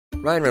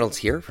Ryan Reynolds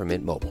here from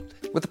Mint Mobile.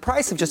 With the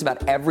price of just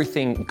about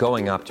everything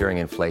going up during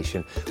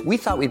inflation, we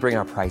thought we'd bring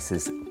our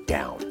prices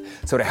down.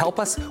 So to help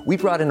us, we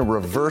brought in a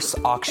reverse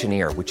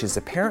auctioneer, which is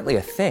apparently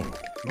a thing.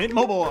 Mint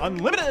Mobile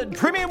Unlimited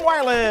Premium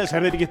Wireless.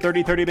 How to get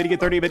 30, 30, bit to get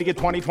 30, bit to get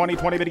 20, 20,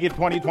 20, bit to get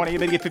 20, 20,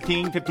 bit to get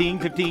 15, 15,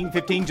 15,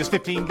 15, just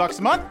 $15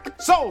 a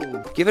month?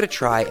 Sold! Give it a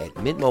try at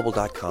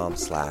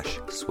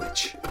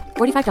mintmobile.com/switch.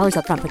 $45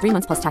 up front for 3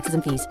 months plus taxes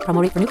and fees.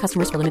 Promo rate for new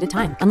customers for limited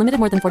time. Unlimited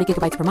more than 40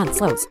 gigabytes per month.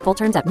 Slows full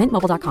terms at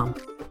mintmobile.com.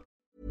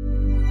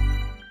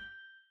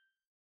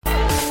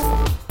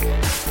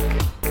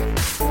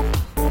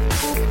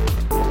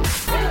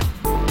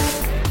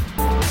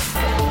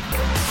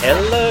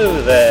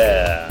 Hello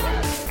there.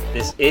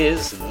 This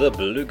is the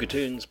Blue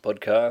Cartoons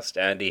podcast.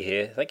 Andy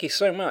here. Thank you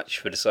so much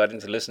for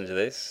deciding to listen to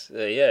this.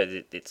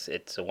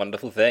 It's a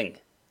wonderful thing.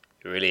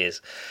 It really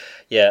is.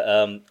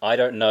 I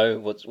don't know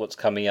what's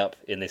coming up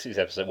in this week's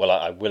episode. Well,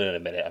 I will in a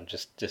minute. I'm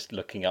just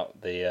looking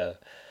up the.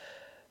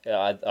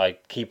 I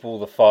keep all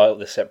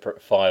the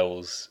separate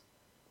files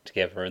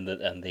together,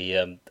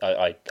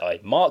 I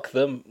mark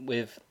them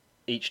with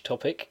each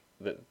topic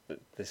that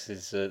this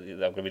is that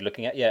I'm going to be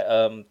looking at.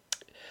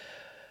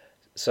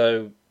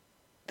 So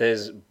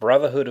there's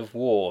Brotherhood of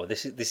War.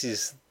 This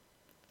is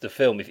the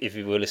film. If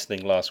you were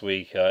listening last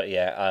week,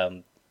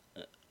 I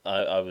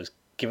was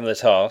given the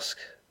task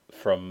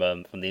from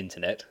the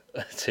internet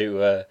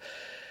to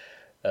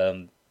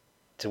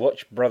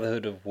watch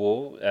Brotherhood of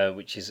War,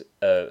 which is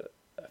a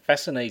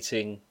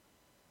fascinating,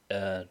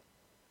 a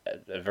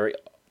very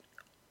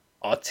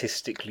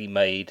artistically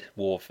made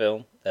war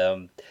film.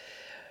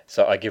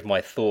 So I give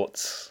my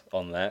thoughts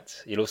on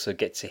that. You'll also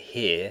get to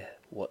hear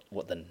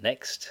what the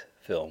next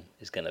film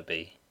is going to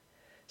be.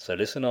 So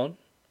listen on,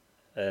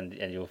 and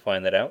you'll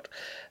find that out.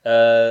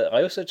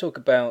 I also talk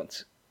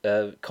about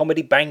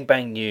Comedy Bang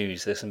Bang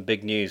news. There's some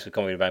big news for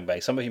Comedy Bang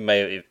Bang. Some of you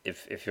may,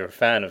 if you're a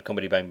fan of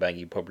Comedy Bang Bang,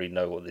 you probably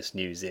know what this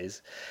news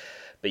is.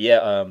 But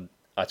I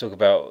talk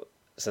about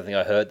something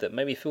I heard that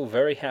made me feel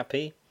very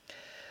happy.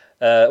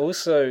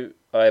 Also,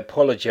 I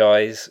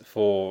apologise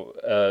for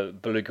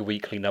Beluga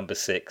Weekly number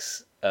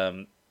 6.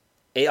 I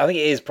think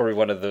it is probably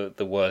one of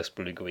the worst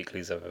Beluga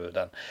Weeklies I've ever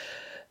done.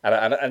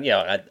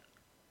 I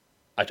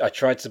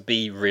tried to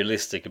be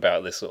realistic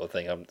about this sort of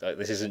thing.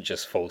 This isn't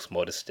just false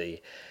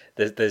modesty.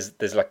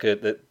 There's like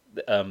this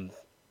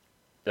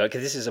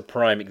is a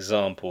prime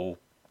example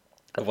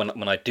of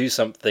when I do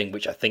something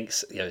which I think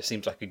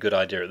seems like a good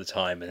idea at the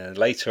time, and then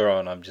later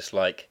on I'm just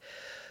like,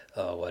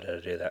 oh, why did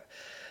I do that?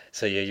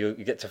 So you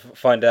get to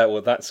find out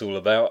what that's all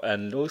about.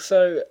 And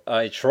also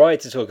I try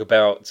to talk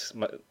about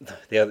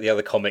the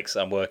other comics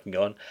I'm working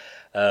on.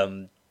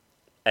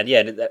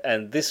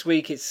 And this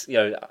week it's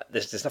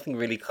there's nothing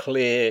really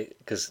clear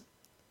because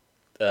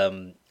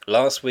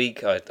last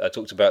week I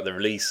talked about the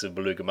release of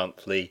Beluga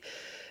Monthly,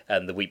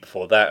 and the week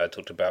before that I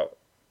talked about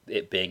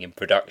it being in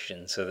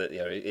production, so that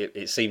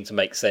it seemed to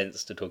make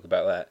sense to talk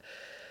about that.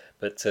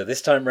 But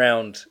this time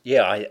round,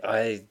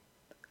 I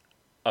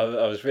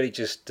was really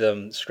just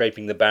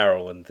scraping the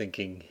barrel and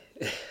thinking,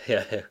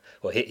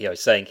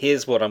 saying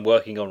here's what I'm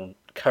working on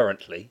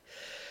currently.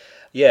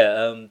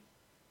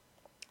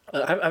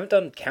 I haven't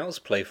done Cow's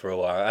Play for a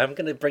while. I'm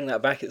going to bring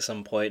that back at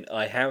some point.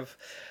 I have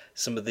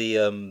some of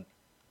the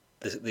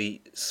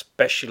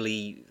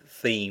specially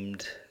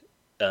themed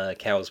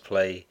Cow's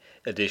Play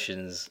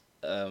editions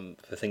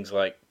for things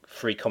like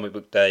Free Comic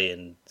Book Day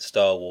and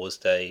Star Wars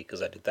Day,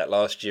 because I did that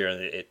last year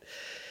and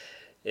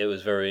it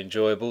was very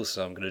enjoyable.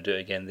 So I'm going to do it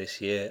again this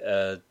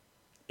year.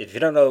 If you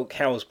don't know what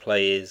Cow's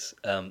Play is,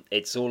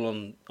 it's all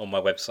on my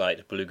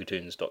website,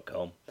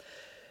 bluecartoons.com,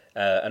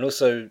 and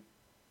also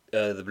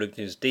the Blue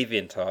Cartoons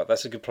DeviantArt.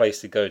 That's a good place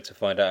to go to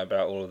find out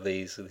about all of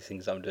these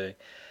things I'm doing.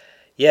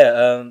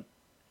 Because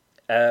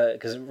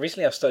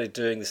recently I've started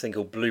doing this thing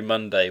called Blue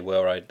Monday,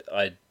 where I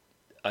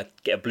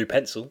get a blue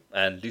pencil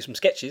and do some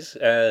sketches,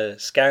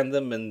 scan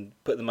them and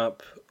put them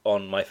up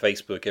on my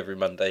Facebook every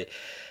Monday.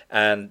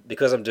 And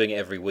because I'm doing it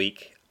every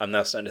week, I'm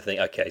now starting to think,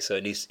 okay, so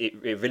it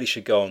really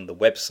should go on the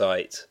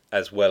website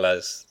as well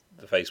as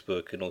the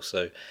Facebook, and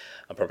also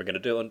I'm probably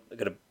going to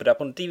put it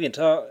up on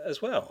DeviantArt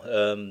as well.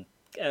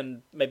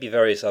 And maybe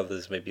various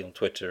others, maybe on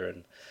Twitter,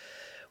 and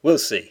we'll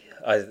see.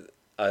 I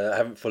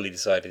haven't fully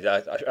decided.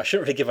 I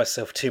shouldn't really give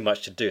myself too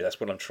much to do.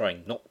 That's what I'm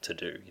trying not to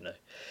do,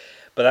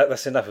 But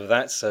that's enough of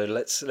that. So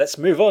let's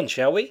move on,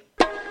 shall we?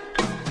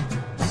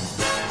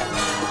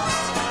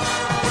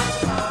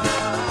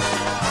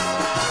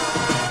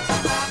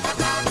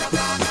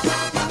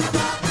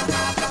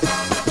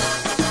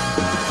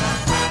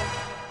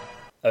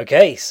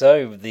 Okay,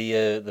 so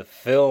the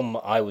film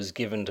I was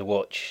given to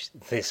watch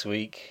this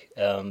week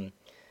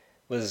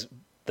was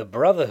The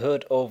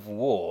Brotherhood of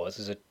War. This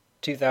is a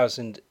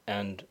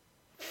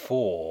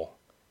 2004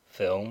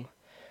 film,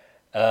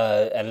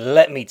 and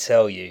let me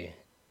tell you,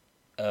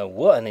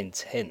 what an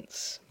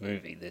intense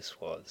movie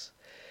this was.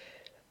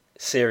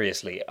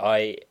 Seriously,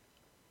 I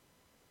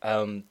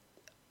found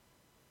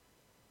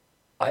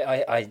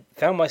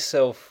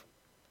myself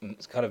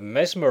kind of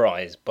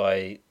mesmerized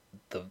by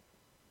the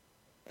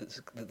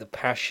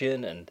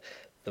passion and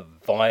the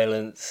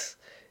violence.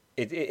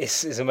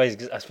 It's amazing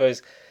 'cause I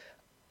suppose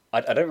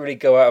I don't really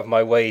go out of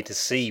my way to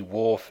see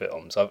war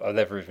films. I've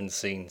never even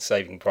seen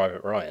Saving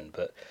Private Ryan,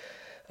 but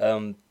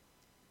um,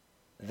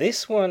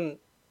 this one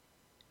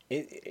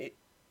it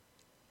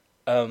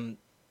um,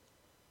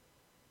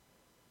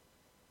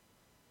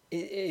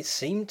 it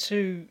seemed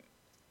to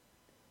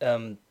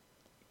um,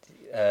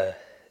 uh,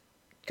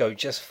 go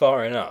just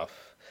far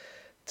enough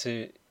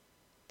to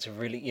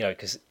really,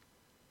 because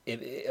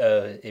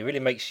it really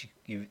makes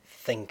you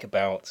think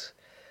about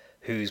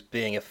who's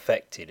being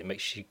affected. It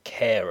makes you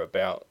care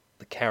about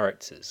the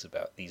characters,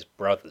 about these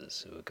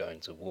brothers who are going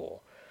to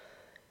war.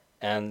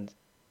 And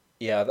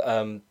yeah,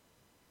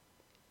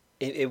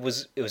 it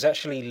was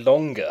actually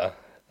longer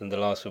than the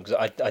last film,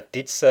 because I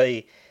did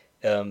say,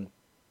 um,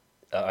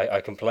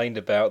 I complained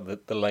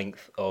about the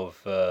length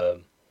of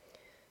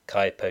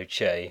Kai Po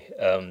Che,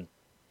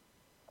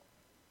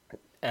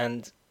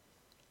 and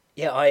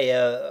yeah,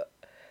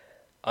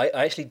 I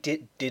actually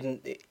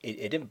didn't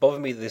it didn't bother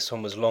me that this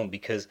one was long,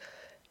 because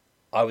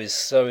I was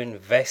so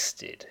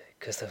invested,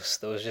 because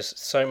there was just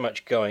so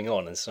much going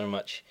on, and so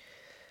much,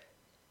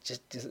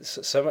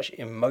 just so much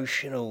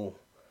emotional,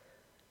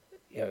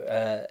 you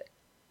know,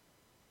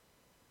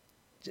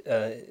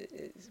 uh,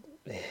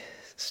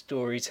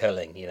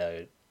 storytelling.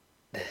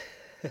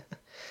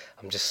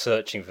 I'm just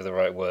searching for the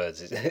right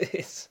words.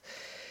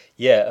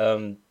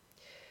 Yeah.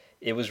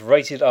 It was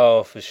rated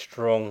R for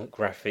strong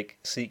graphic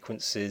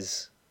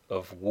sequences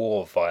of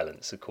war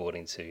violence,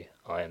 according to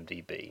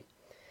IMDb.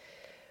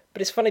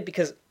 But it's funny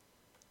because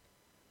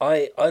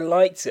I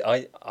liked it.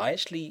 I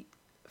actually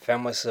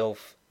found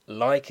myself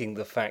liking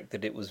the fact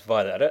that it was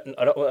violent.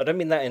 I don't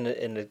mean that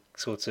in a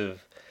sort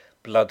of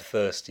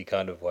bloodthirsty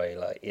kind of way.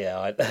 Like, yeah,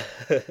 I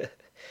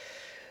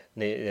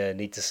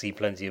need to see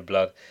plenty of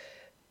blood.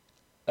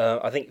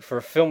 I think for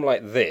a film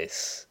like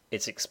this,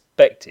 it's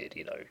expected.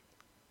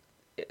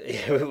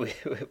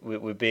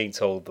 We're being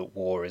told that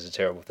war is a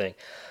terrible thing,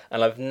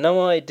 and I've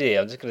no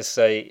idea. I'm just going to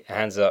say,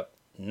 hands up,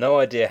 no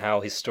idea how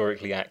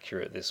historically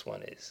accurate this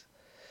one is.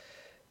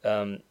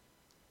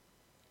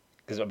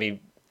 Because I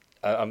mean,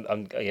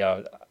 I'm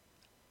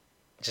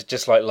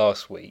just like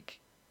last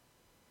week.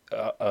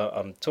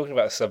 I'm talking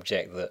about a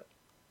subject that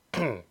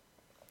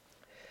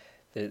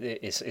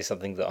is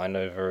something that I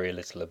know very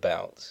little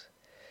about.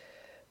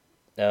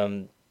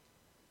 But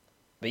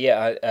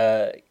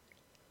yeah,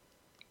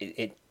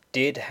 it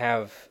did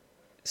have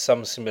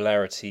some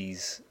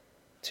similarities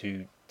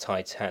to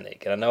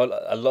Titanic, and I know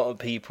a lot of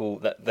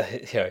people a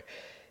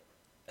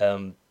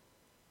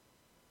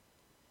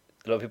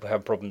lot of people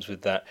have problems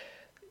with that.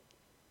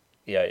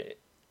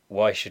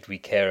 Why should we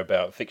care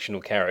about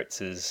fictional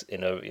characters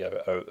in a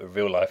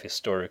real life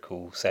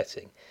historical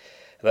setting?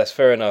 That's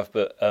fair enough,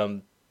 but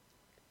I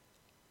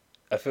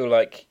feel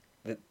like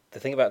the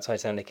thing about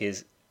Titanic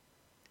is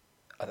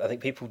I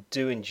think people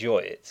do enjoy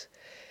it,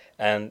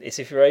 and it's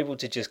if you're able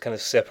to just kind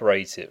of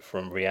separate it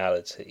from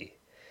reality,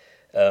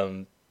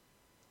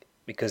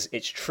 because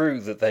it's true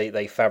that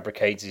they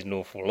fabricated an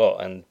awful lot,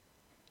 and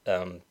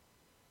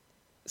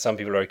some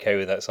people are okay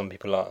with that, some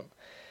people aren't.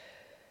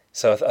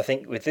 So I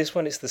think with this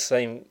one it's the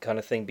same kind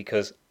of thing,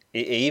 because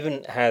it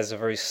even has a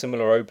very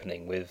similar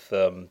opening with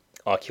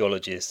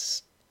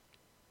archaeologists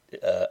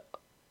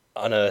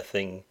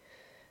unearthing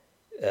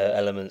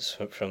elements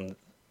from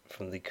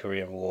the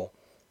Korean War,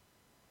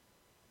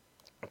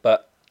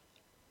 but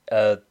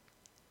it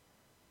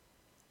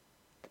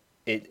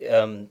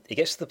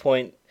gets to the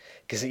point,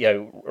 because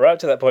right up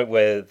to that point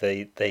where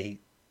they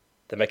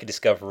make a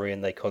discovery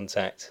and they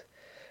contact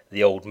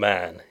the old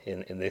man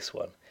in this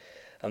one.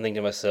 I'm thinking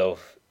to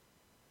myself,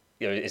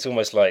 it's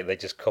almost like they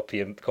just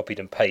copied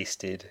and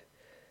pasted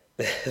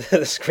the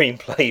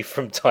screenplay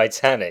from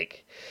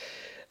Titanic.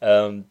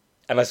 And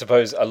I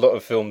suppose a lot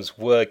of films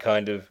were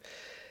kind of,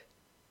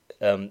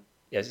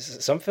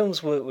 some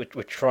films were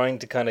trying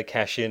to kind of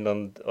cash in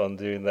on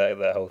doing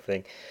that whole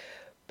thing.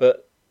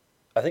 But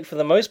I think for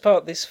the most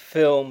part, this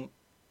film,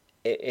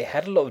 it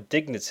had a lot of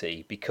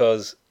dignity,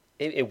 because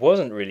it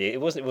wasn't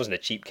a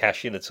cheap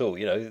cash in at all.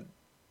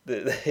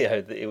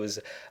 It was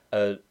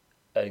an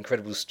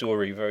incredible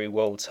story, very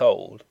well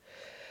told.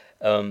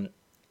 And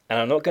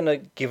I'm not going to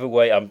give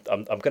away. I'm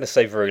going to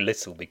say very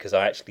little, because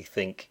I actually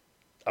think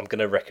I'm going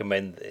to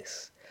recommend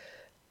this.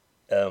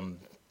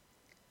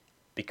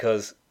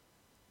 Because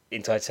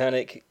in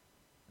Titanic,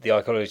 the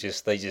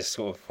archaeologists, they just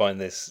sort of find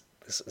this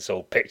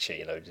old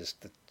picture,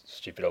 just the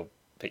stupid old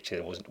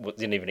picture that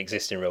didn't even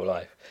exist in real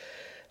life.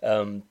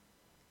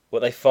 What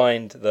they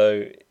find,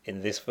 though,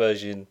 in this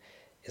version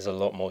is a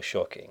lot more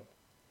shocking.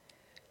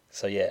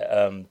 So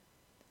yeah,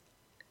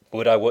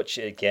 would I watch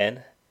it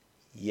again?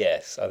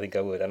 Yes, I think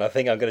I would, and I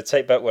think I'm going to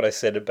take back what I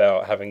said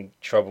about having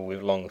trouble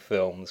with long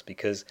films,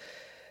 because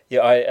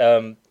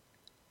my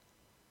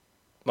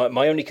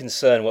only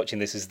concern watching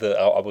this is that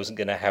I wasn't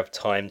going to have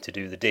time to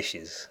do the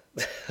dishes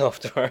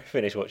after I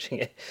finished watching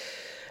it,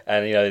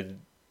 and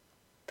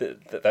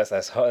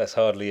that's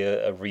hardly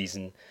a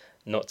reason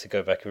not to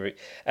go back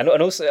and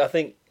also I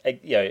think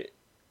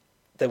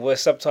there were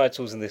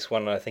subtitles in this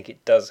one, and I think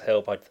it does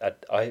help. I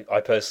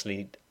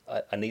personally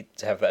I need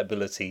to have that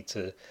ability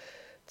to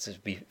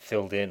be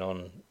filled in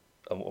on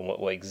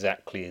what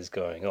exactly is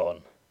going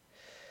on.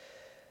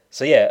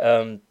 So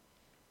yeah,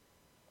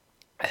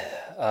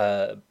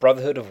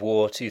 Brotherhood of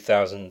War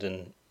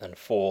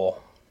 2004,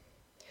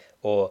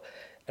 or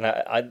and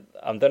I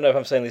don't know if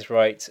I'm saying this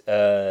right.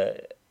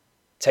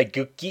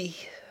 Taegukgi,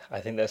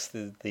 I think that's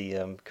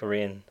the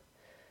Korean.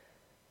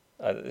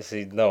 This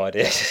is no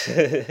idea,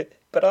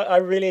 but I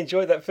really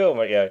enjoyed that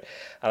film. And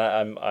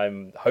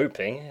I'm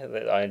hoping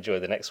that I enjoy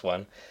the next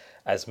one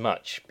as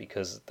much,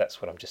 because that's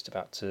what I'm just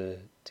about to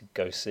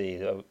go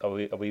see. Are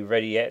we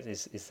ready yet?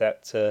 Is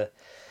that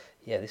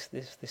this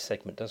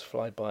segment does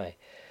fly by.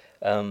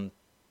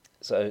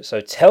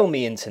 So tell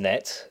me,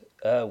 internet,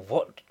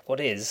 what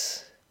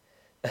is?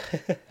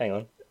 Hang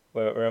on,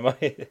 where am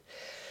I?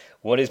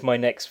 What is my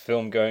next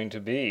film going to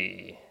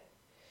be?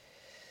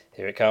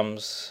 Here it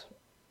comes.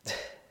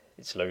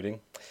 It's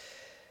loading.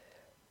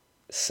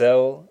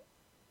 Cell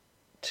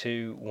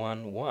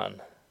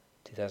 211,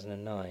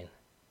 2009.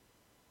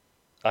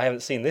 I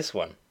haven't seen this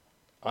one.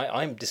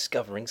 I'm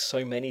discovering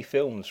so many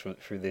films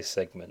through this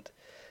segment.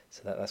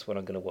 So that's what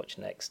I'm going to watch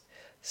next.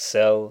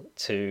 Cell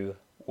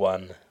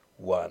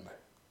 211.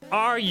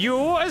 Are you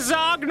a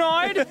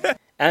Zognoid?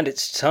 And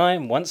it's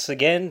time once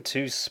again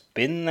to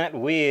spin that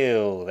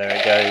wheel. There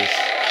it goes.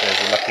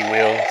 There's a lucky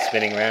wheel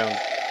spinning round.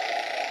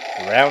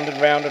 Round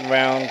and round and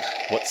round.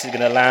 What's it going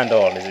to land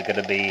on? Is it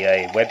going to be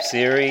a web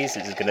series?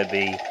 Is it going to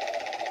be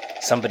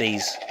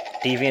somebody's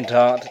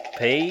DeviantArt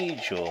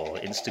page or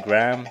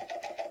Instagram?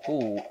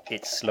 Ooh,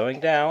 it's slowing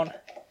down.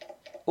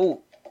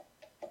 Ooh,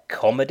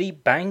 Comedy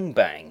Bang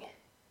Bang.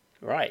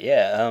 Right,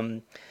 yeah.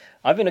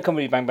 I've been a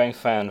Comedy Bang Bang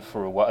fan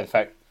for a while. In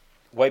fact,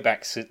 way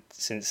back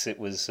since it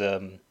was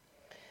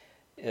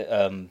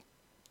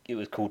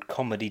called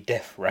Comedy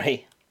Death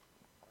Ray.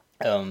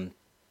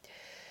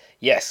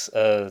 Yes.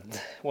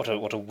 What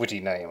a witty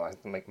name! I'm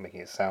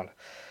making it sound.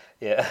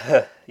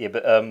 Yeah, yeah.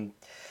 But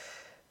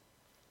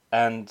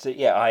I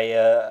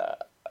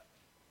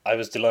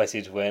was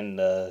delighted when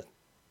a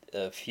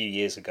few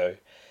years ago.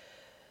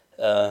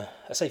 I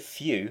say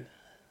few.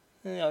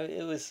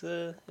 It was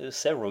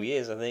several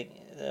years, I think.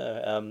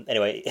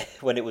 Anyway,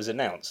 when it was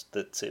announced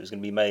that it was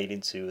going to be made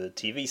into a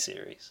TV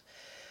series,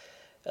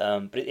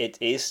 but it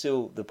is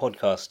still, the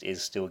podcast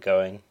is still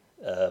going.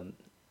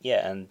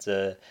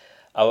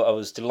 I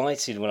was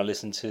delighted when I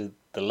listened to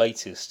the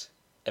latest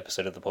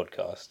episode of the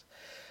podcast.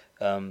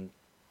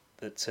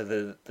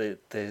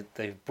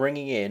 They're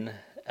bringing in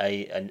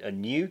a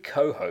new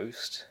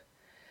co-host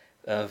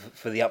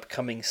for the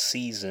upcoming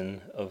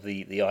season of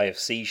the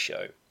IFC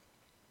show.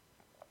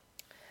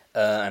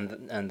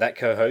 And that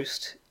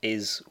co-host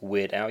is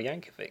Weird Al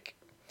Yankovic,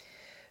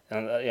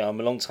 and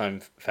I'm a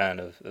long-time fan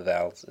of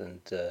Al's,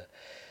 and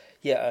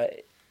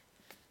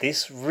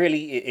this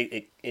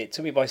really it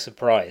took me by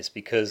surprise,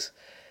 because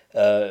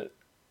if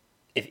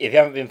you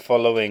haven't been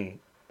following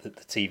the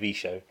TV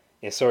show,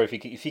 sorry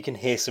if you can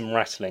hear some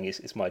rattling,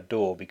 it's my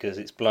door, because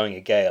it's blowing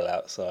a gale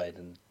outside,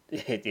 and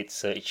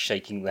it's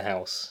shaking the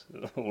house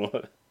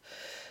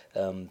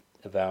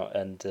about,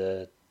 and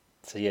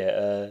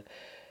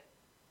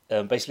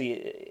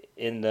basically,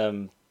 in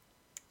the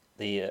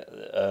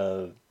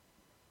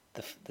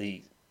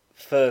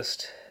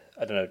first,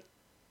 I don't know,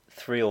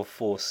 3 or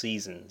 4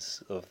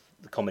 seasons of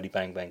the Comedy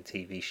Bang Bang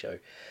TV show,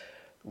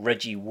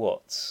 Reggie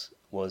Watts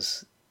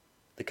was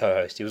the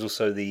co-host. He was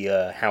also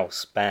the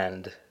house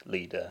band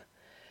leader,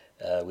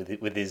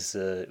 with his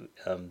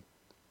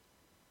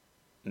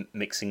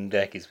mixing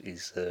deck,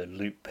 his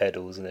loop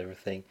pedals and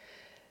everything.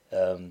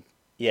 And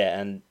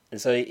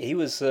so he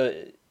was.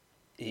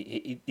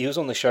 He was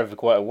on the show for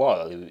quite a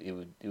while.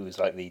 It was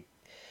like the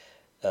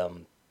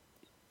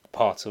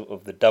part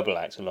of the double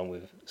act, along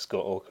with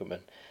Scott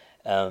Aukerman,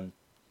 and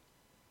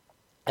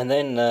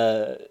then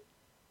I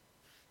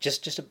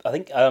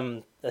think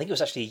it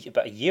was actually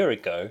about a year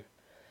ago.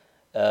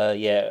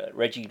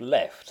 Reggie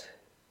left.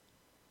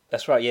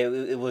 That's right. Yeah,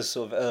 it was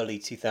sort of early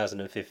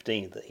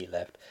 2015 that he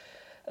left,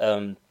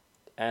 and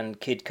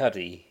Kid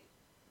Cudi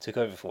took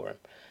over for him.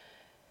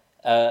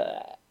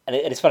 And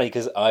it's funny,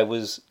 because I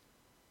was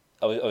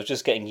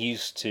just getting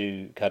used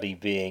to Cuddy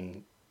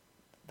being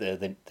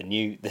the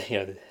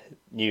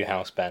new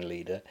house band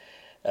leader,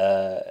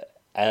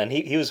 and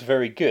he was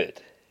very good.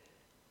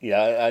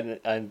 I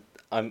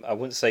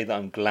wouldn't say that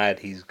I'm glad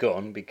he's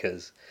gone,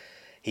 because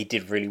he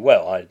did really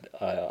well.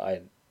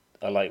 I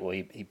like what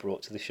he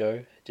brought to the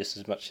show just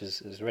as much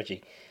as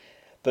Reggie.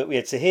 But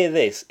to hear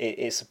this,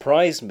 it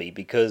surprised me,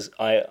 because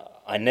I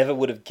never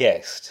would have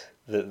guessed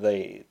that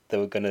they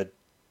were going to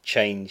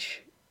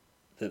change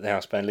the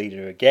house band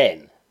leader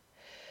again.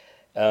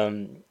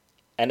 And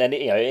then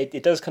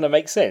it does kind of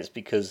make sense,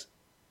 because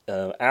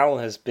Al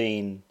has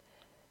been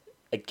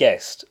a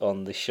guest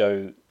on the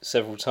show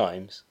several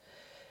times,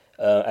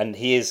 and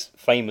he is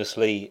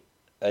famously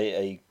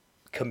a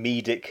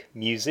comedic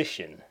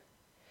musician.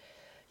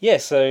 Yeah,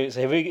 so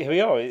here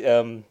we are.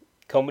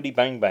 Comedy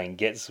Bang Bang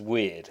gets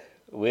Weird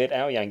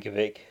Al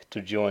Yankovic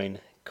to join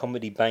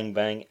Comedy Bang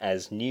Bang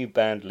as new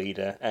band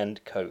leader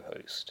and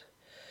co-host.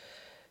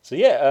 So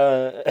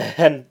yeah,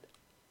 and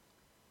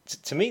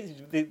to me,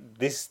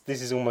 this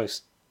is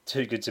almost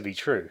too good to be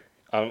true.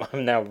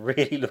 I'm now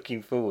really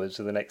looking forward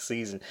to the next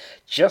season.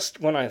 Just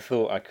when I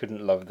thought I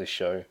couldn't love the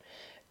show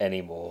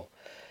anymore,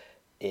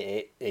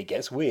 it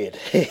gets weird.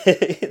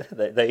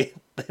 they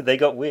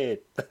got weird.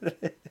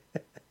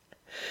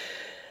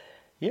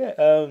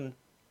 Yeah.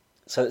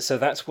 So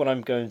that's what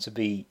I'm going to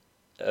be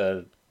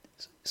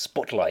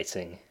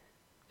spotlighting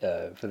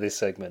for this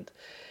segment.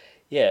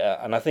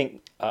 Yeah, and I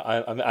think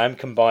I'm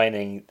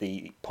combining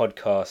the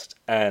podcast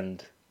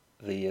and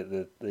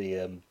the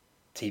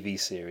TV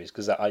series,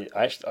 because I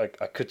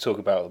could talk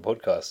about the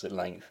podcast at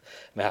length.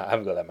 I mean, I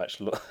haven't got that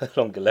much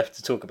longer left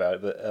to talk about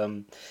it, but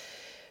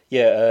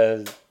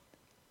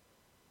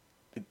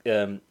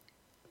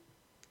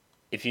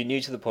if you're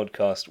new to the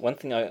podcast, one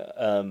thing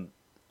I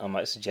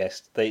might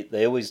suggest,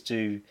 they always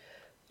do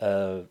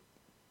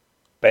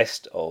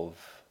best of,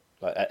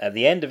 like at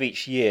the end of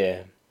each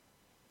year,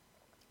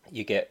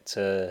 you get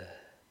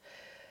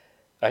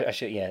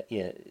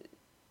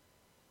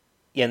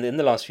and in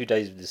the last few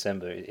days of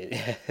December,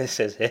 it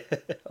says here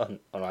on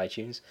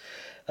iTunes,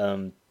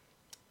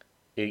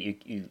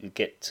 you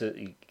get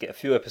a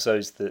few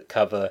episodes that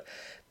cover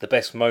the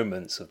best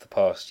moments of the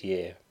past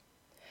year.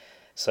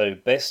 So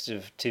best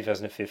of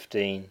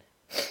 2015,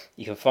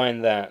 you can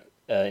find that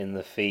in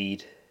the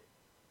feed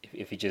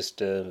if you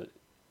just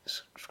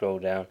scroll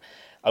down.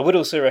 I would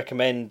also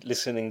recommend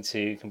listening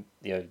to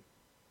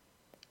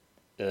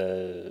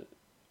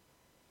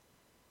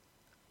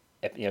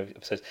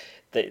episodes.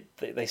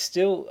 They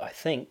still, I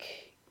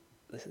think,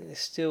 they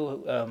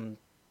still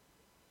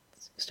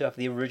have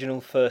the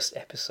original first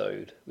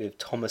episode with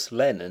Thomas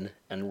Lennon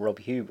and Rob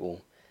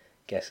Hubel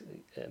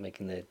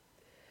making the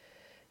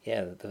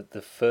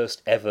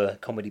first ever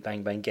Comedy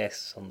Bang Bang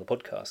guests on the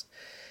podcast.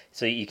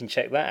 So you can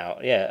check that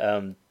out.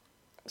 Yeah.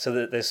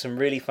 So there's some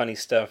really funny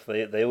stuff.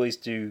 They always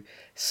do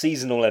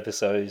seasonal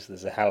episodes.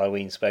 There's a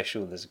Halloween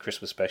special. There's a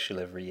Christmas special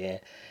every year.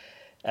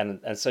 And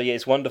so yeah,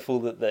 it's wonderful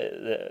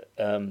that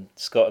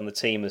Scott and the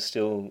team are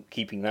still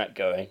keeping that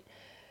going,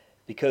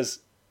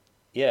 because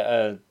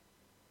they've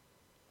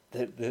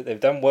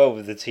done well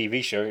with the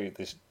TV show.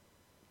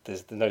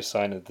 There's no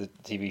sign of the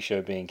TV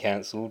show being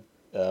cancelled.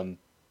 I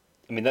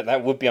mean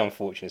that would be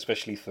unfortunate,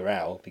 especially for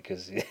Al,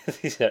 because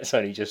it's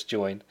only just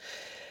joined.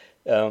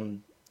 It's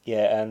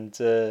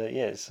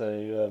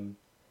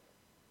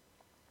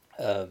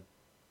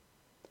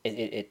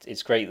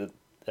great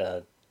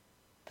that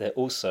they're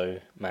also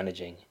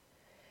managing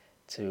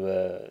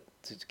to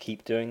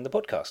keep doing the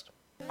podcast.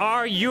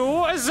 Are you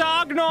a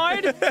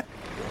Zognoid?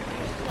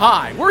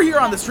 Hi, we're here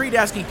on the street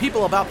asking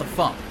people about the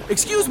Fump.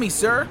 Excuse me,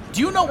 sir, do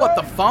you know what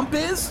the Fump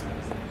is?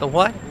 The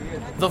what?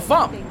 The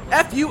Fump.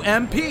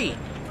 F-U-M-P.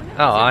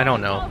 Oh, I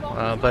don't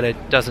know, but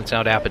it doesn't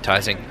sound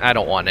appetizing. I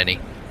don't want any.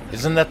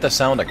 Isn't that the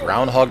sound a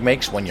groundhog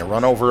makes when you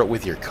run over it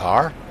with your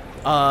car?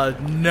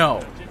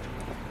 No.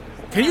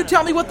 Can you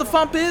tell me what the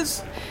Fump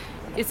is?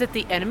 Is it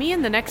the enemy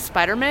in the next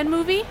Spider-Man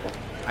movie?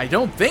 I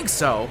don't think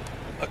so.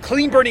 A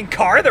clean-burning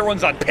car that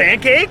runs on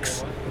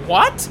pancakes?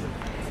 What?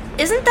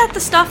 Isn't that the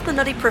stuff the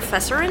Nutty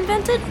Professor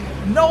invented?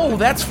 No,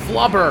 that's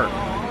flubber.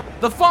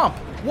 The Fump.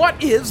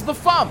 What is the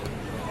Fump?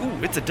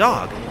 Ooh, it's a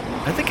dog.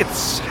 I think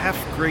it's half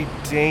Great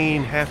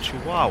Dane, half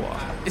Chihuahua.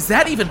 Is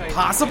that even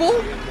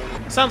possible?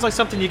 Sounds like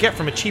something you get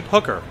from a cheap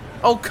hooker.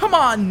 Oh, come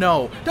on,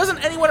 no.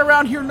 Doesn't anyone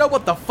around here know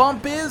what the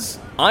Fump is?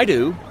 I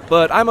do,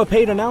 but I'm a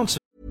paid announcer.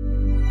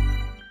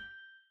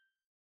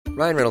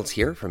 Ryan Reynolds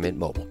here from Mint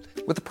Mobile.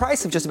 With the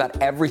price of just about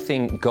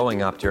everything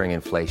going up during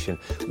inflation,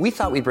 we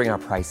thought we'd bring our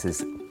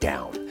prices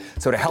down.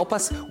 So to help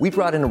us, we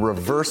brought in a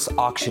reverse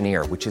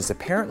auctioneer, which is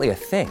apparently a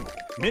thing.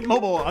 Mint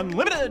Mobile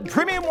Unlimited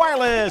Premium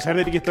Wireless. How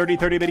to get 30,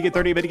 30, bit to get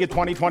 30, bit to get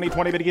 20, 20,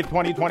 20, bit to get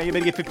 20, 20, bit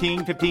to get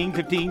 15, 15,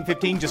 15,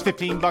 15, just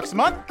 $15 a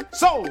month?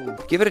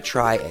 Sold! Give it a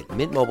try at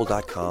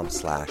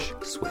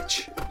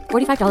mintmobile.com/switch.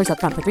 $45 up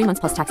front for 3 months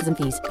plus taxes and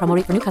fees. Promo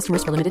rate for new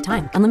customers for limited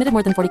time. Unlimited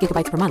more than 40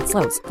 gigabytes per month.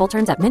 Slows full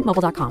terms at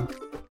mintmobile.com.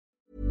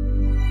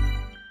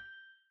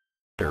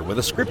 With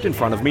a script in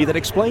front of me that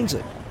explains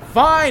it.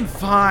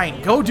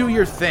 Fine. Go do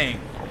your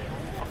thing.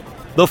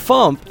 The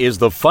Fump is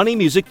the Funny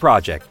Music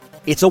Project.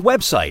 It's a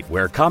website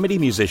where comedy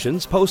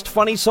musicians post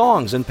funny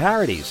songs and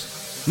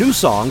parodies. New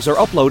songs are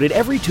uploaded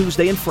every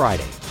Tuesday and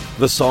Friday.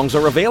 The songs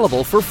are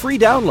available for free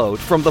download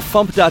from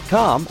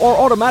thefump.com or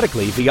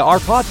automatically via our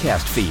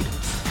podcast feed.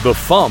 The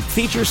Fump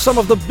features some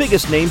of the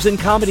biggest names in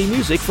comedy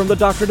music from the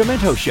Dr.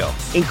 Demento Show,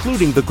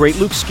 including the great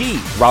Luke Ski,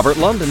 Robert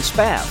London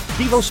Spav,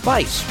 Devo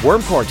Spice,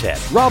 Worm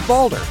Quartet, Rob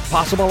Balder,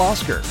 Possible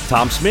Oscar,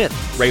 Tom Smith,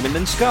 Raymond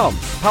and Scum,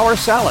 Power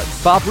Salad,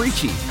 Bob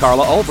Ricci,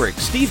 Carla Ulbrich,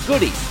 Steve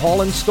Goody,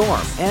 Paul and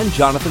Storm, and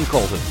Jonathan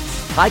Colton.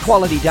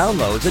 High-quality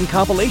downloads and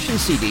compilation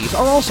CDs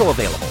are also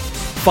available.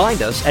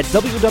 Find us at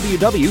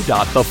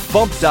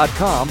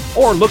www.thefump.com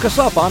or look us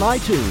up on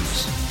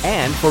iTunes.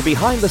 And for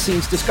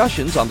behind-the-scenes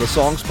discussions on the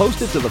songs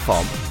posted to The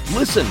Fump,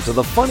 listen to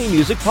the Funny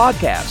Music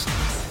Podcast.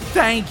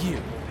 Thank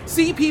you.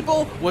 See,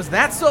 people, was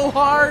that so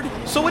hard?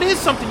 So it is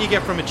something you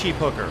get from a cheap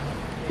hooker.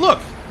 Look!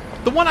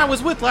 The one I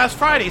was with last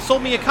Friday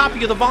sold me a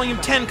copy of the Volume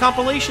 10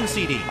 compilation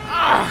CD.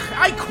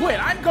 I quit.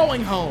 I'm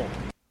going home.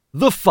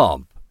 The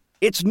Fump.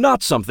 It's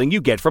not something you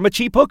get from a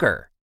cheap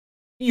hooker.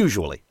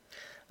 Usually.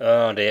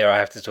 Oh dear, I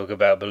have to talk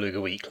about Beluga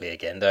Weekly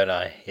again, don't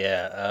I?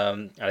 Yeah,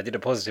 I did a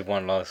positive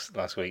one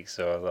last week,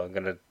 so I'm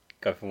going to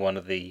go for one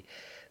of the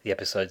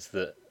episodes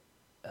that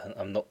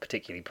I'm not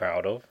particularly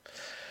proud of.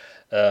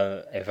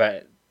 In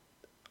fact,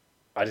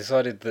 I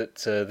decided that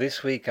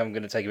this week I'm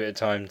going to take a bit of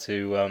time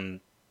to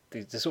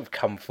sort of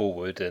come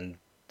forward and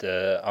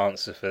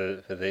answer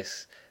for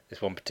this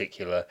one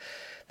particular.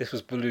 This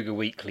was Beluga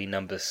Weekly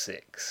number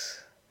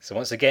 6. So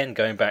once again,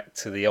 going back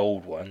to the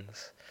old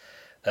ones.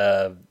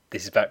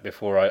 This is back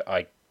before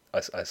I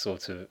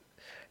sort of,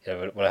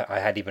 I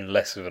had even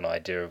less of an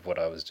idea of what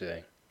I was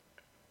doing.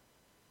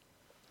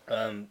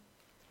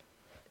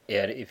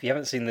 If you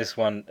haven't seen this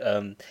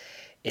one,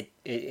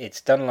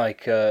 it's done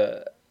like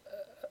a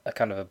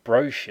kind of a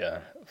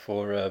brochure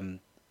for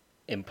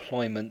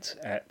employment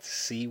at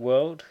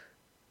SeaWorld.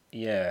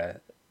 Yeah,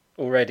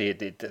 already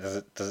it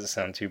doesn't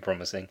sound too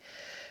promising.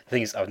 The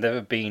thing is, I've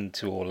never been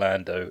to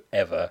Orlando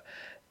ever.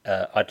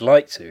 I'd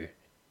like to,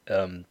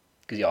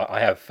 because I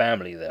have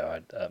family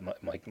there.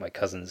 My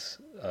cousins,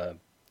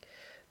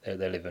 they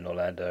live in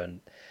Orlando,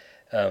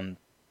 and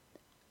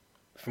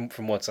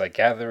from what I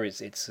gather,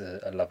 it's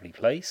a lovely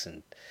place,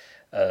 and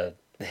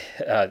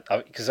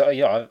because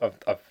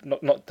I've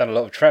not done a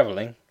lot of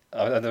traveling.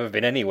 I've never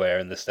been anywhere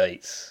in the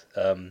States.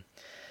 But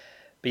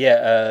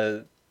yeah,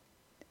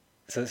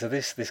 so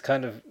this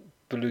kind of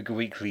Beluga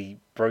Weekly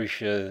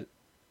brochure,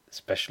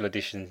 special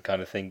edition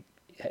kind of thing,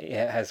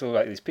 it has all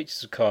like these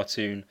pictures of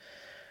cartoon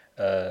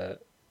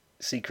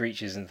sea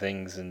creatures and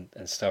things and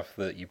stuff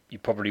that you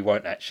probably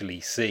won't actually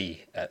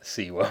see at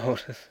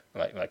SeaWorld,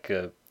 like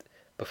a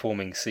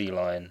performing sea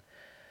lion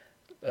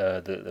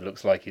that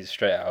looks like it's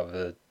straight out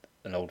of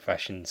an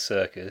old-fashioned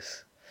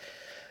circus.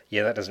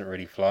 Yeah, that doesn't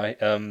really fly.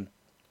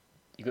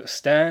 You've got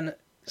Stan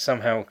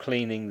somehow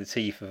cleaning the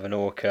teeth of an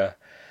orca,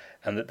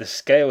 and that the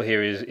scale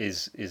here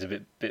is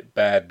a bit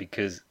bad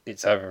because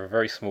it's either a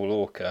very small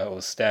orca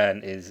or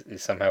Stan is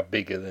somehow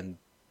bigger than,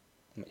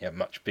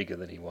 much bigger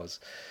than he was.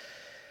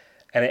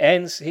 And it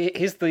ends.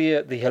 Here's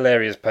the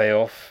hilarious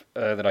payoff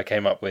that I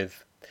came up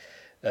with.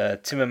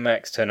 Tim and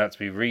Max turn out to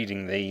be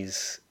reading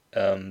these,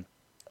 and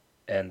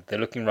they're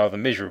looking rather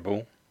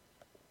miserable.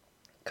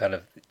 Kind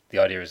of the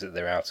idea is that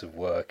they're out of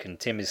work, and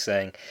Tim is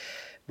saying,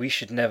 "We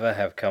should never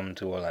have come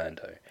to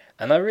Orlando."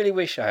 And I really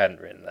wish I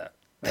hadn't written that.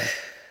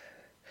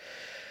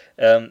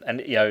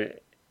 And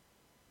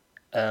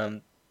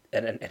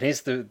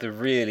here's the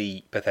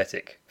really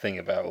pathetic thing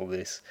about all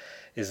this,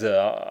 is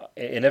that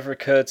it never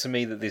occurred to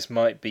me that this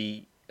might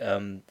be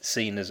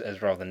seen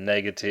as rather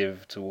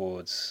negative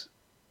towards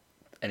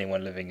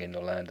anyone living in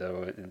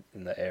Orlando or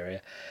in that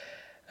area.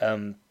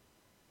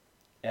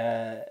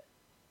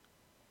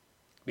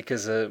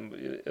 Because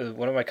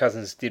one of my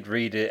cousins did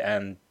read it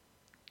and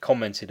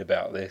commented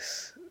about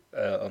this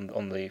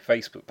on the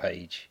Facebook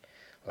page,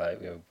 like,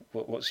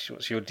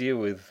 what's your deal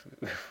with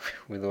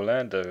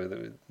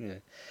Orlando?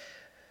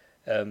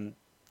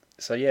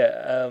 So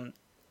yeah,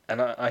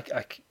 and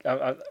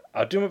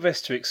I'll do my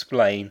best to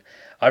explain.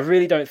 I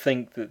really don't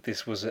think that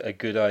this was a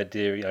good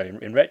idea.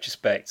 In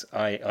retrospect,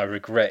 I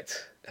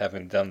regret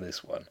having done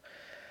this one.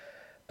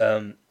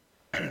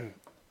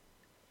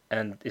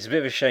 And it's a bit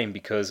of a shame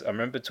because I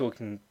remember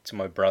talking to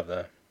my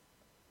brother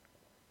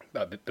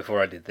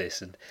before I did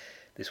this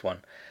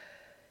one,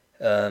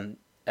 and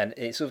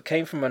it sort of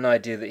came from an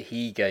idea that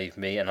he gave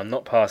me, and I'm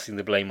not passing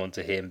the blame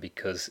onto him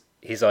because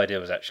his idea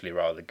was actually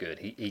rather good.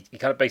 He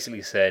kind of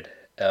basically said,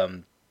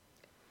 with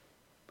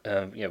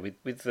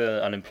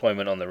the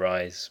unemployment on the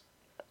rise,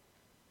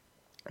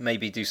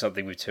 maybe do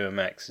something with Tim and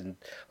Max, and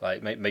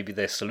like maybe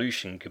their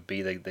solution could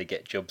be they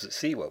get jobs at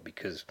SeaWorld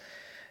because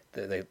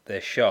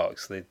they're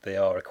sharks. They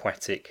are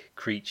aquatic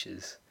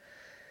creatures,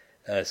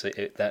 so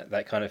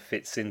that kind of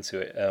fits into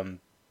it.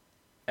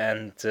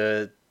 And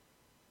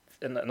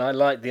I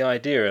liked the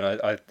idea,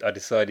 and I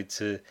decided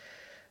to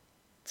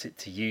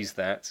use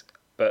that.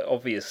 But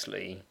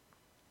obviously,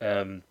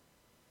 I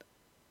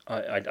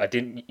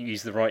didn't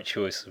use the right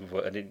choice of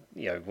words.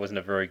 It wasn't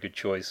a very good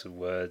choice of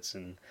words,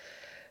 and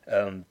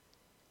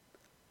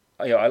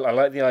I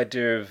like the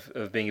idea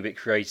of being a bit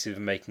creative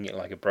and making it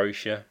like a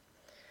brochure.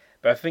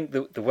 But I think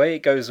the way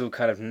it goes all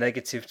kind of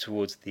negative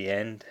towards the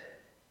end.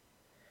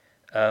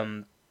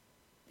 And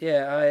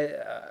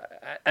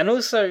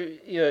also,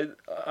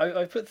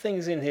 I put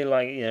things in here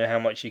like, how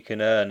much you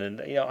can earn,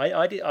 and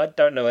I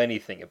don't know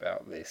anything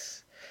about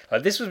this.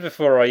 Like, this was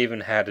before I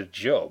even had a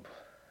job.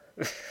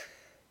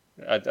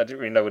 I didn't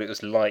really know what it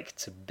was like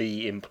to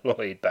be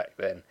employed back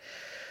then.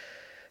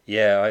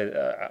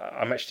 Yeah,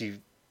 I'm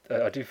actually,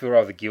 I do feel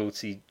rather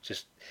guilty.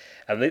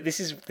 And this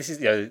is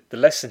the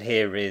lesson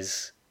here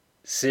is,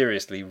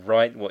 seriously,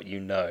 write what you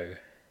know.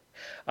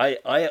 I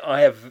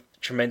have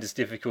tremendous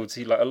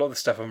difficulty. Like, a lot of the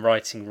stuff I'm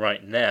writing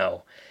right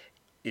now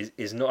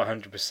is not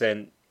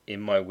 100%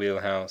 in my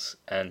wheelhouse,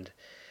 and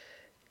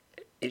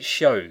it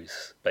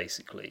shows,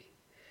 basically.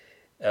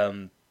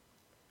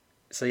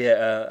 So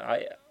yeah,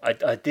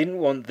 I didn't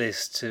want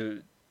this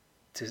to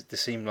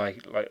seem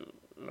like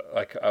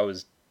I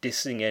was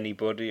dissing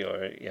anybody,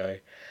 or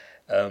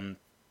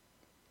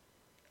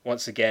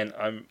once again,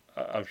 I'm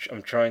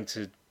trying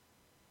to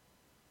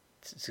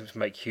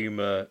make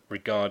humour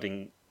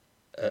regarding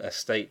a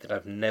state that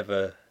I've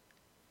never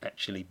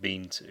actually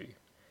been to,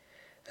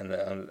 and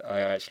that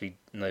I actually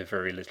know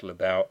very little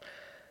about.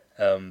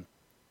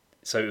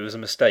 So it was a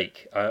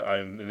mistake.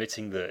 I'm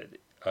admitting that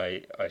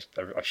I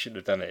shouldn't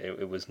have done it.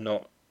 It was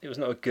not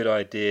a good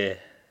idea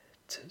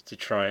to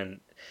try and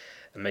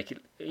make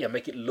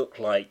it look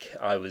like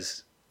I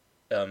was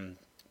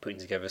putting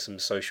together some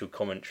social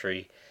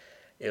commentary.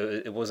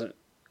 It wasn't.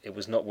 It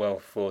was not well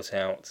thought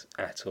out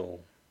at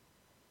all.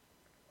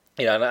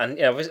 I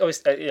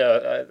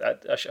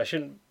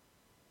shouldn't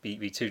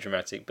be too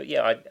dramatic, but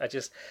I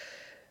just.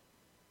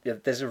 Yeah,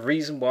 there's a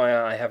reason why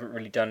I haven't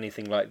really done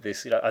anything like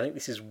this. I think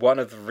this is one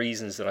of the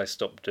reasons that I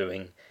stopped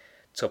doing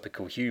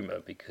topical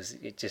humour, because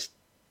it just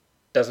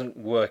doesn't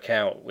work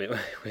out with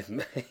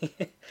me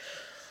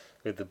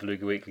with the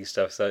Beluga Weekly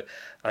stuff. So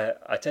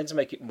I tend to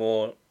make it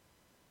more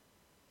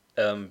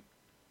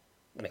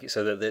make it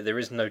so that there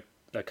is no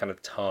kind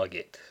of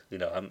target.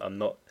 I'm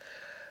not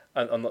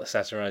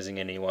satirising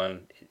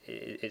anyone.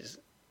 It's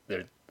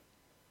there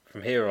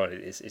from here on.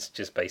 It's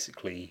just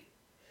basically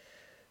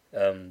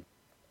going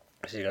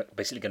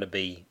to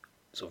be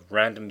sort of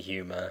random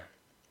humour,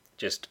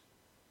 just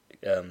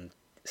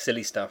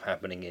silly stuff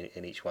happening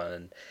in each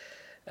one,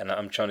 and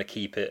I'm trying to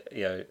keep it,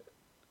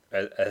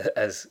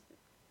 as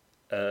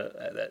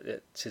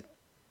to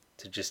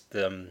just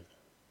the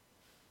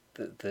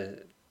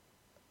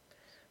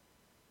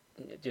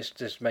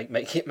just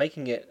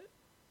making it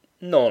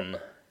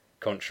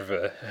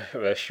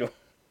non-controversial.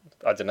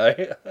 I don't know.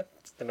 I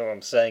don't know what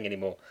I'm saying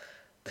anymore.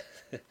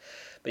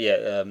 But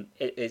yeah,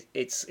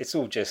 it's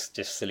all just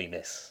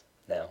silliness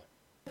now.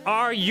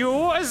 Are you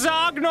a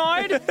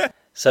Zognoid?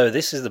 So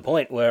this is the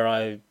point where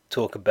I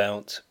talk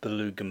about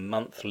Beluga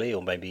Monthly,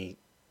 or maybe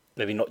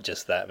not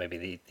just that,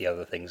 maybe the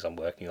other things I'm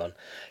working on,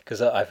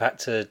 because I've had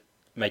to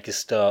make a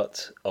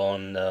start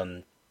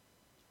on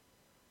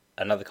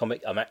another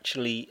comic. I'm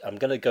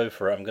going to go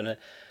for it. I'm going to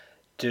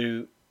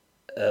do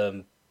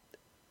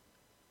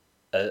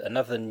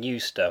another new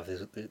stuff.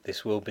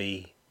 This will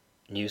be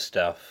new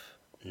stuff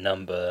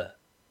number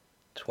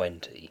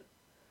 20.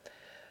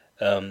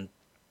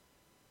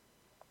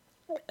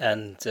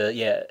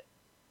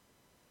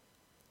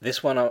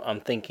 This one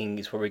I'm thinking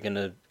is probably going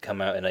to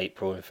come out in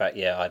April. In fact,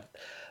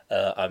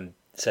 I'm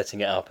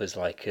setting it up as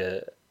like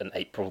an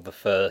April the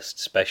 1st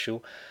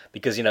special,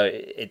 because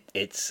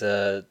it's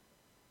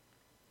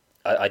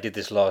I did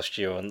this last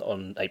year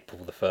on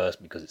April the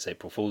 1st because it's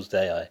April Fool's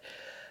Day. I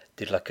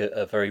did like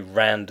a very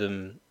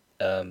random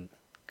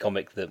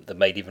comic that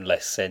made even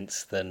less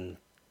sense than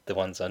the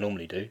ones I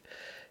normally do.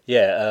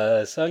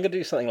 So I'm going to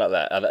do something like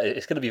that.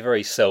 It's going to be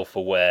very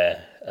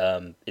self-aware.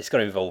 It's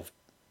going to involve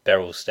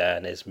Beryl,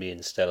 Stan, Esme,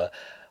 and Stella.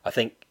 I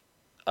think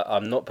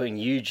I'm not putting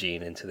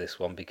Eugene into this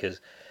one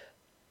because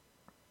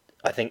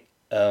I think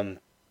I'm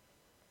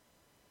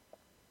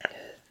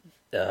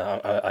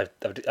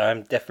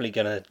definitely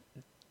going to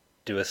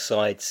do a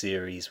side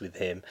series with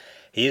him.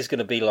 He is going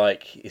to be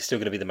he's still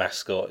going to be the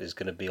mascot. He's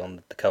going to be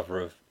on the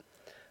cover of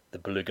the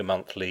Beluga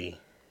Monthly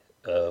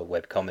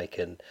webcomic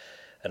and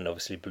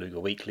obviously Beluga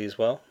Weekly as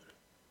well.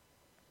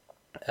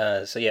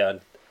 And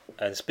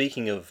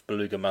speaking of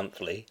Beluga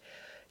Monthly,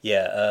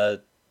 I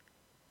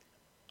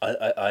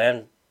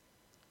am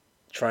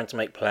trying to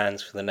make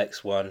plans for the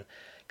next one,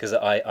 because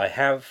I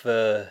have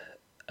a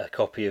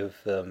copy of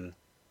the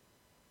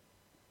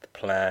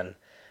plan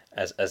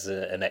as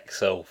an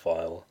Excel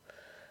file.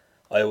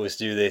 I always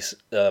do this.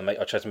 I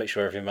try to make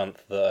sure every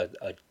month that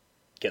I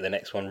get the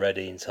next one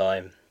ready in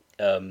time.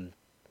 Because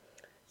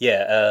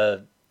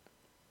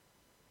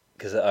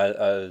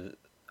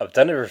I've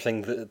done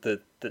everything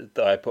that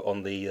I put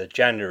on the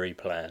January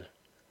plan.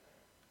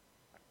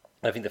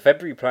 I think the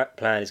February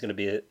plan is going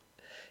to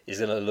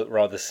look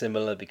rather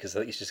similar, because I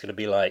think it's just going to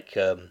be like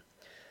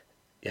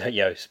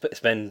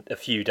spend a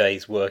few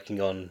days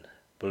working on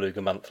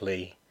Beluga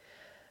Monthly,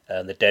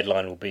 and the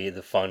deadline will be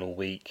the final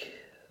week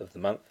of the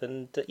month.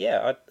 And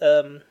I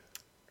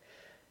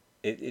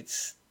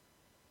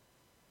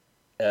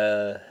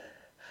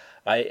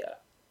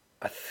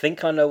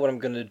think I know what I'm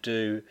going to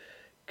do,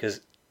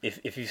 because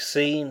if you've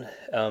seen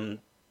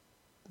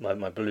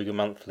my Beluga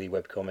Monthly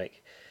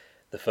webcomic,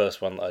 the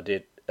first one that I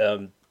did,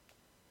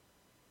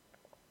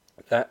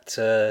 that's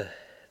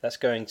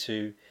going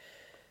to.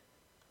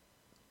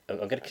 I'm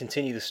going to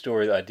continue the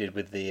story that I did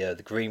with the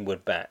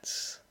Greenwood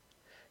Bats,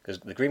 because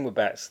the Greenwood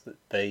Bats,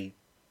 they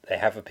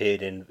have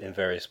appeared in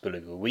various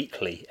Beluga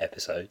Weekly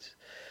episodes.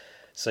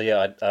 So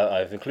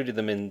I've included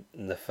them in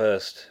the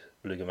first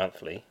Beluga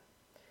Monthly.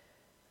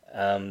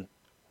 I'm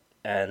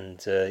now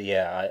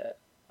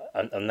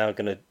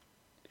going to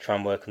try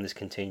and work on this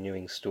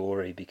continuing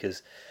story,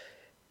 because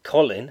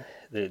Colin,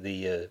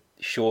 the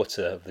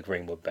shorter of the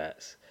Greenwood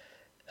Bats,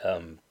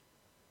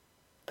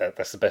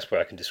 that's the best way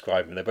I can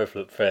describe them. They both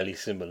look fairly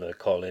similar,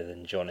 Colin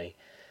and Johnny.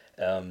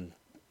 He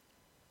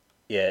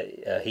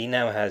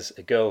now has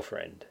a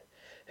girlfriend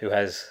who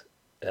has,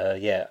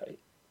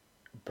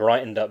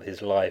 brightened up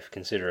his life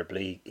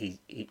considerably.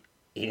 He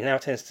now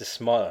tends to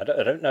smile.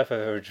 I don't know if I've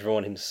ever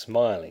drawn him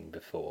smiling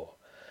before.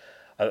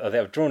 I think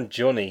I've drawn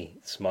Johnny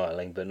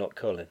smiling, but not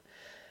Colin.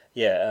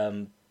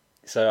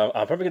 So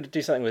I'm probably going to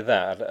do something with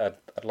that.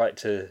 I'd like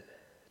to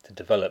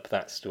develop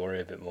that story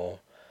a bit more.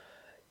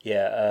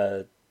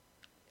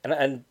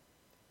 And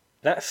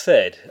that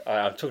said,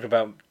 I'm talking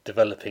about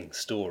developing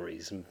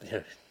stories and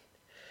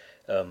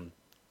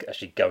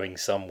actually going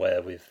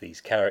somewhere with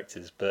these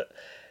characters. But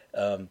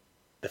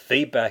the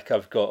feedback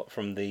I've got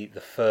from the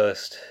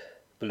first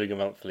Beluga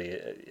Monthly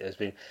has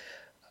been,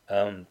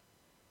 I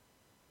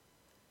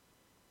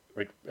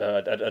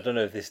don't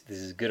know if this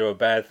is a good or a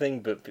bad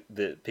thing, but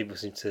the people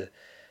seem to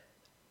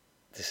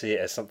see it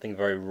as something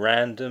very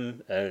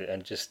random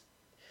and just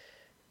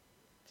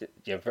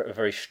a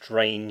very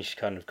strange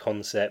kind of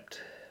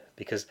concept,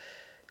 because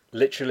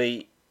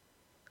literally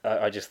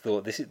I just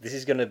thought this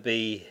is going to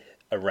be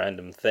a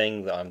random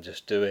thing that I'm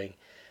just doing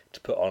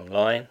to put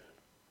online.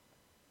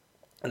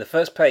 And the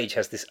first page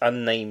has this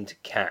unnamed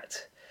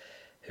cat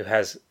who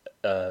has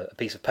a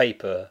piece of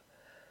paper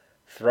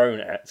thrown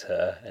at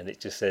her, and it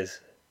just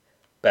says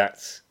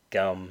bats,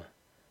 gum,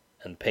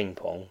 and ping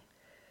pong.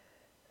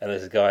 And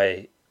there's a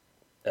guy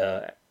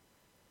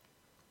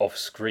off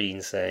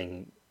screen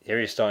saying, "Here are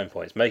your starting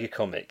points. Make a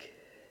comic."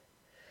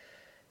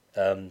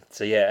 And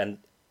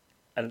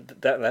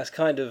that's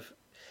kind of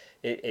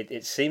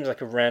it seems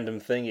like a random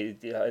thing.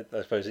 I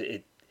suppose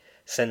it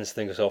sends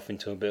things off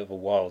into a bit of a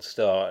wild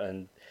start,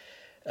 and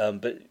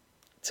but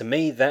to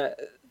me that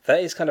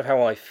is kind of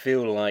how I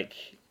feel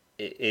like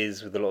it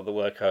is with a lot of the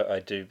work I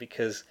do,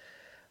 because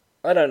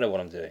I don't know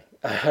what I'm doing.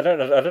 I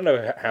don't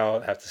know how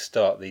to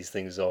start these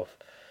things off.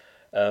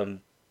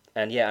 And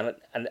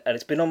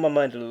it's been on my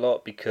mind a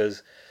lot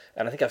because,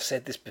 and I think I've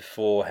said this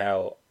before,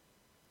 how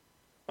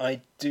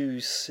I do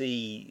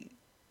see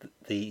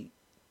the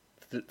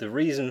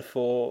reason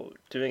for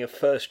doing a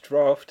first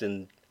draft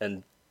and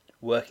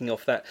working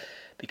off that,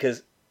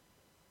 because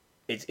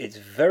it's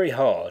very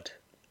hard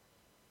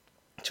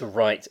to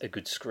write a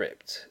good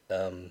script.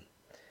 I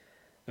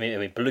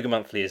mean, Beluga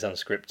Monthly is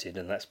unscripted,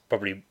 and that's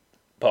probably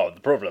part of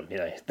the problem, you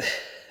know.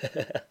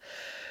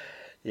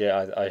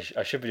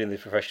 I should be doing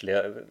this professionally.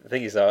 The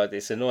thing is,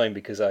 it's annoying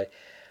because I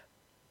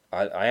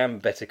am a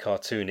better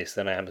cartoonist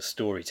than I am a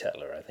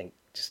storyteller. I think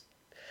just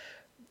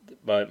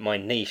my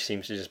niche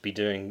seems to just be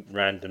doing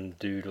random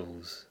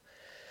doodles.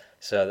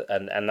 So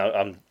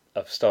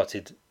I've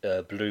started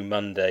Blue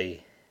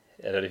Monday.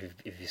 I don't know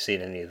if you've seen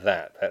any of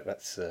that.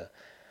 That's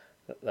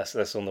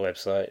on the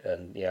website,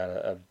 and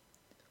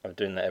I'm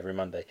doing that every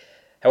Monday.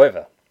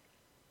 However,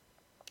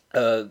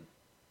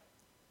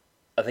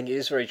 I think it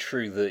is very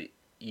true that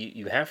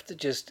you have to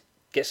just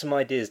get some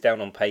ideas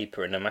down on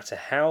paper, and no matter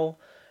how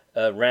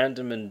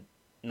random and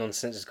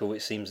nonsensical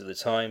it seems at the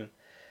time,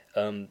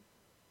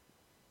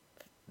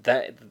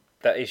 that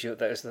is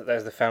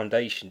the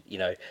foundation. You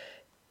know,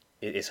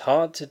 it's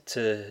hard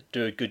to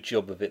do a good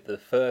job of it the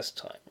first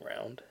time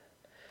round,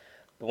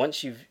 but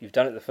once you've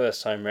done it the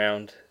first time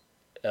round,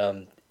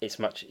 it's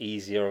much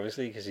easier,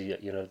 obviously, because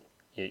you're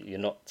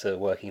not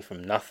working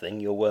from nothing.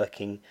 You're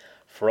working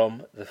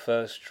from the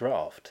first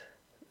draft.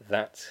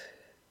 That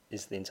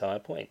is the entire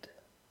point.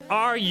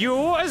 Are you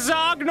a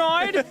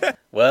Zognoid?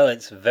 Well,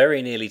 it's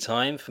very nearly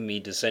time for me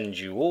to send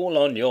you all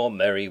on your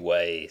merry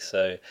way.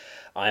 So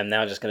I am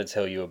now just going to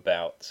tell you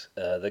about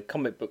the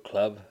comic book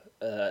club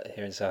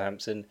here in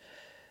Southampton.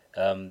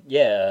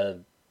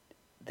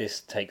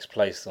 This takes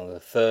place on the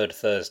third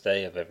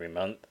Thursday of every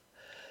month.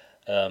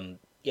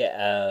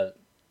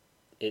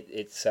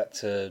 It's at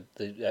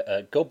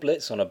the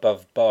Goblets on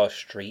Above Bar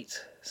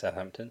Street,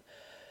 Southampton.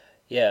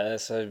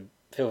 So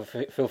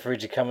feel free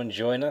to come and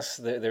join us.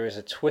 There is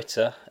a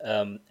Twitter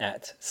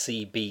at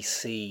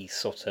CBC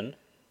Sutton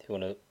if you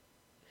want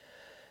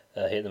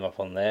to hit them up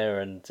on there,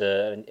 and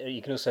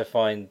you can also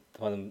find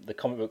the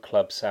Comic Book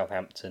Club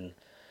Southampton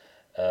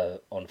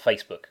on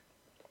Facebook.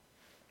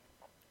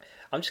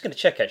 I'm just going to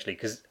check actually,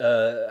 because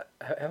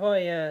have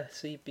I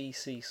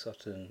CBC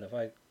Sutton? Have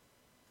I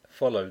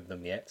followed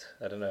them yet?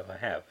 I don't know if I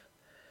have.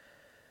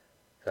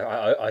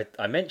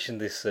 I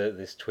mentioned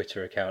this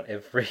Twitter account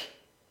every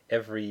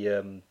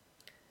year,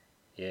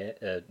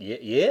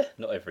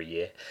 not every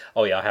year.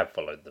 Oh yeah, I have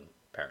followed them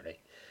apparently,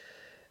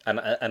 and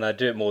I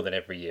do it more than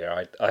every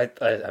year.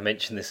 I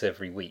mention this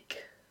every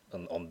week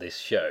on this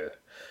show.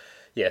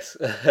 Yes,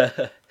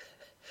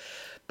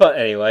 but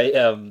anyway,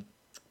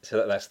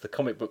 so that's the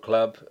Comic Book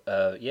Club.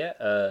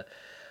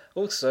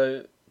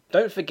 Also,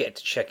 don't forget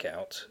to check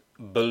out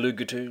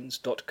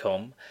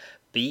belugatoons.com,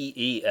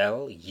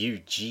 BELUGATOONS,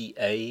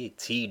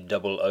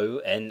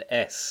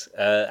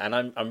 and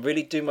I'm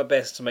really doing my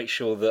best to make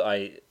sure that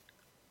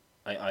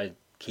I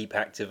keep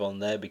active on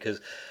there,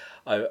 because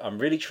I'm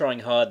really trying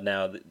hard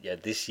now.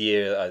 That this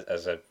year,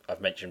 as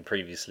I've mentioned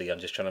previously, I'm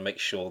just trying to make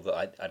sure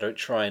that I don't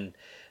try and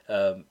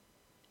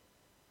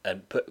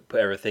put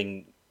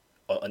everything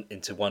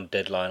into one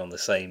deadline on the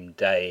same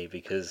day,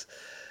 because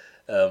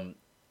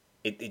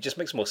it just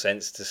makes more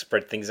sense to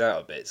spread things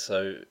out a bit.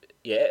 So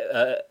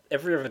yeah,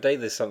 every other day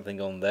there's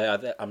something on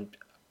there.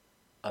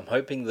 I'm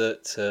hoping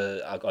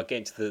that I'll get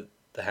into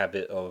the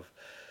habit of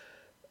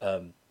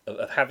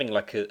having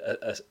like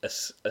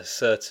a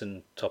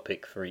certain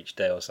topic for each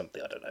day or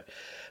something. I don't know,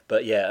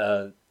 but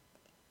yeah,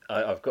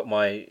 I've got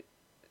my.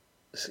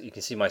 You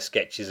can see my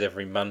sketches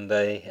every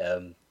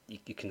Monday.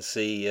 You can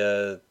see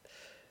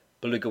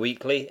Beluga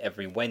Weekly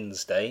every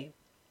Wednesday.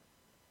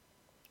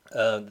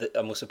 I'm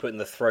also putting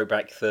the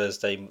Throwback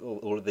Thursday,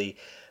 all of the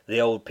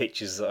old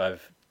pictures that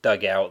I've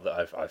dug out,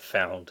 that I've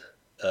found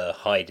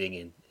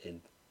hiding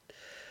in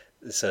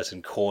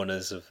certain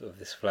corners of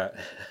this flat.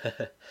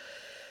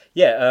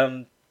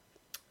 Yeah,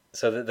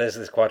 so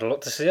there's quite a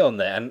lot to see on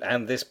there,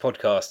 and this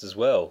podcast as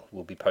well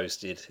will be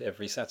posted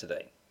every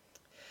Saturday.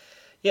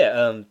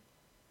 Yeah,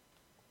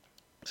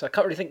 so I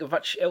can't really think of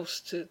much else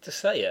to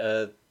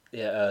say.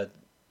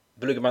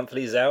 Beluga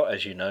Monthly is out,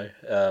 as you know.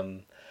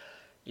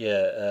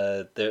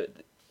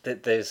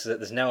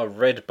 There's now a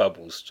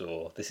Redbubble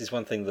store. This is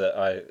one thing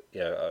that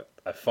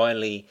I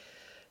finally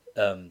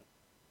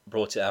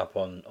brought it up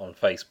on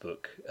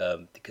Facebook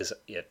because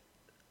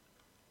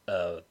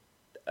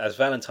as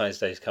Valentine's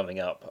Day is coming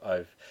up,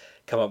 I've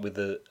come up with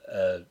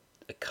a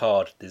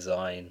card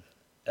design,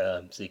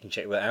 so you can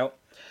check that out.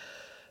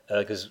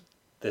 Because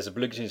there's a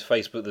Belugatoons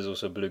Facebook, there's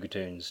also a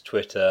Belugatoons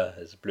Twitter,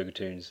 there's a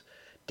Belugatoons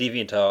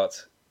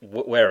DeviantArt,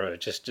 wherever.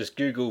 Just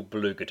Google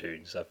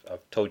Belugatoons.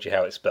 I've told you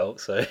how it's spelled,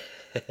 so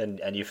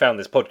and you found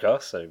this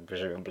podcast, so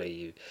presumably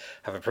you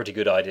have a pretty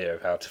good idea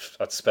of how to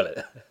spell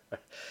it.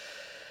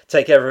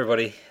 Take care,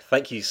 everybody.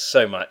 Thank you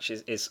so much.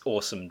 It's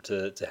awesome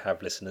to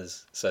have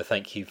listeners. So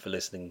thank you for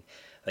listening.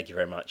 Thank you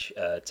very much.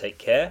 Take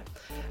care,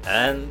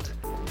 and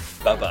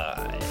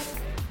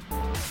bye-bye.